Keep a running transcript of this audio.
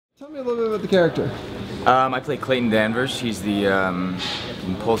Tell me a little bit about the character. I play Clayton Danvers. He's the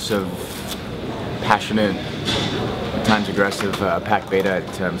impulsive, passionate, at times aggressive pack beta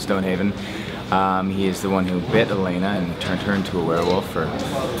at Stonehaven. He is the one who bit Elena and turned her into a werewolf for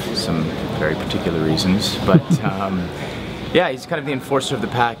some very particular reasons. But yeah, he's kind of the enforcer of the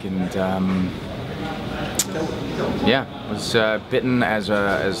pack, and yeah, was bitten as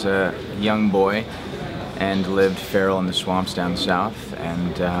a young boy and lived feral in the swamps down south,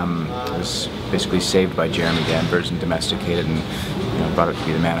 and was basically saved by Jeremy Danvers and domesticated, and brought up to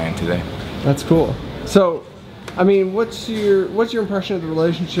be the man I am today. That's cool. So, I mean, what's your impression of the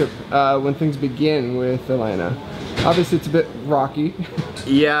relationship when things begin with Elena? Obviously, it's a bit rocky.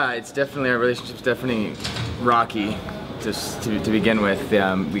 Yeah, it's definitely, our relationship's definitely rocky. Just to begin with,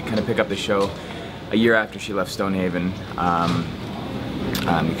 we kind of pick up the show a year after she left Stonehaven.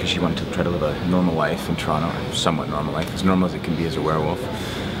 Because she wanted to try to live a normal life in Toronto, a somewhat normal life, as normal as it can be as a werewolf.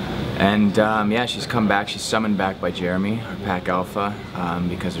 And yeah, she's come back, she's summoned back by Jeremy, our pack alpha,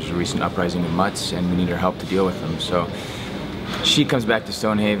 because there's a recent uprising of mutts and we need her help to deal with them. So she comes back to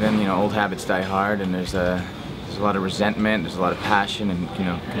Stonehaven, old habits die hard, and there's a lot of resentment, there's a lot of passion and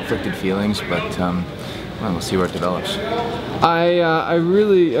conflicted feelings, but well, we'll see where it develops.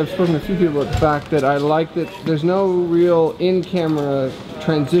 I've spoken to a few people about the fact that I like that there's no real in-camera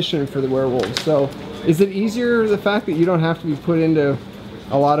transition for the werewolves. So is it easier, the fact that you don't have to be put into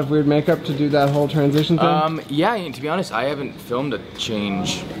a lot of weird makeup to do that whole transition thing? Yeah, to be honest, I haven't filmed a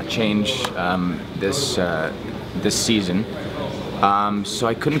change this season, so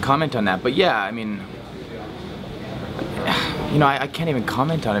I couldn't comment on that. But yeah, I mean, I can't even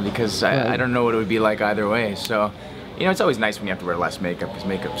comment on it because I don't know what it would be like either way. So, it's always nice when you have to wear less makeup, because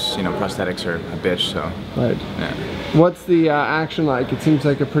makeup's, prosthetics are a bitch, so. Right. Yeah. What's the action like? It seems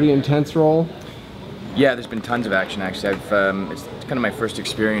like a pretty intense role. Yeah, there's been tons of action, actually. It's kind of my first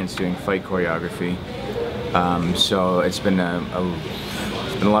experience doing fight choreography. So it's been a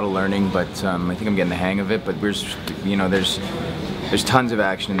lot of learning, but I think I'm getting the hang of it. But there's tons of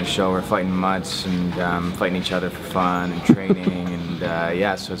action in the show. We're fighting mutts and fighting each other for fun and training, and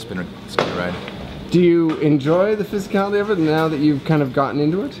yeah, so it's been a ride. Do you enjoy the physicality of it now that you've kind of gotten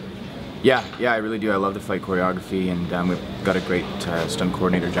into it? Yeah, I really do. I love the fight choreography, and we've got a great stunt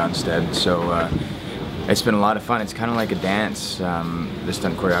coordinator, John Stead, so it's been a lot of fun. It's kind of like a dance, the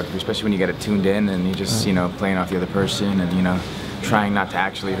stunt choreography, especially when you get it tuned in and you just, playing off the other person and, trying not to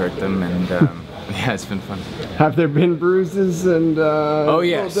actually hurt them, and yeah, it's been fun. Have there been bruises and oh,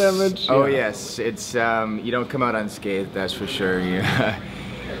 yes. damage? Oh yes, it's you don't come out unscathed, that's for sure.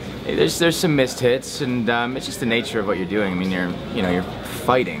 There's some missed hits, and it's just the nature of what you're doing. I mean, you're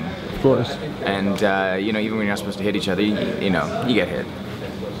fighting, of course, and even when you're not supposed to hit each other, you get hit.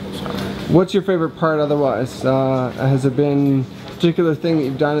 So. What's your favorite part otherwise? Has there been a particular thing that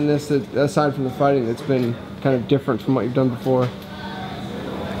you've done in this that, aside from the fighting, that's been kind of different from what you've done before?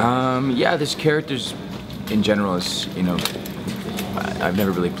 Yeah, this character's, in general, is, I've never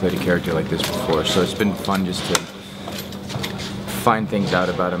really played a character like this before, so it's been fun just to find things out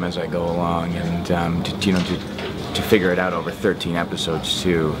about him as I go along, and to figure it out over 13 episodes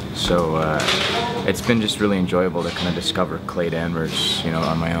too. So it's been just really enjoyable to kind of discover Clay Danvers,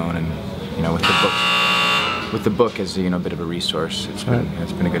 on my own, and with the book as a bit of a resource. It's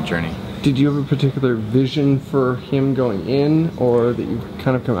been a good journey. Did you have a particular vision for him going in, or that you've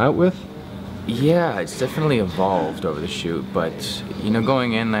kind of come out with? Yeah, it's definitely evolved over the shoot, but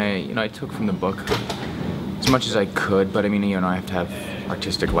going in, I took from the book as much as I could, but I mean, I have to have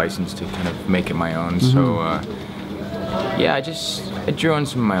artistic license to kind of make it my own. So yeah, I drew on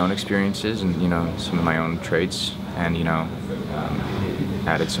some of my own experiences and some of my own traits, and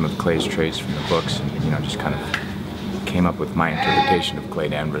added some of Clay's traits from the books, and just kind of came up with my interpretation of Clay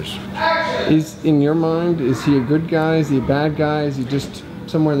Danvers. In your mind, is he a good guy? Is he a bad guy? Is he just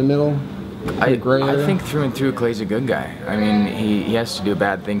somewhere in the middle? I think through and through Clay's a good guy. I mean, he has to do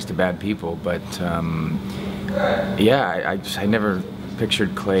bad things to bad people, but yeah, I never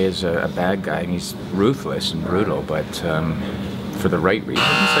pictured Clay as a bad guy. I mean, he's ruthless and brutal, but for the right reasons,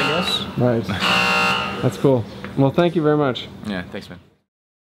 I guess. Right. That's cool. Well, thank you very much. Yeah, thanks, man.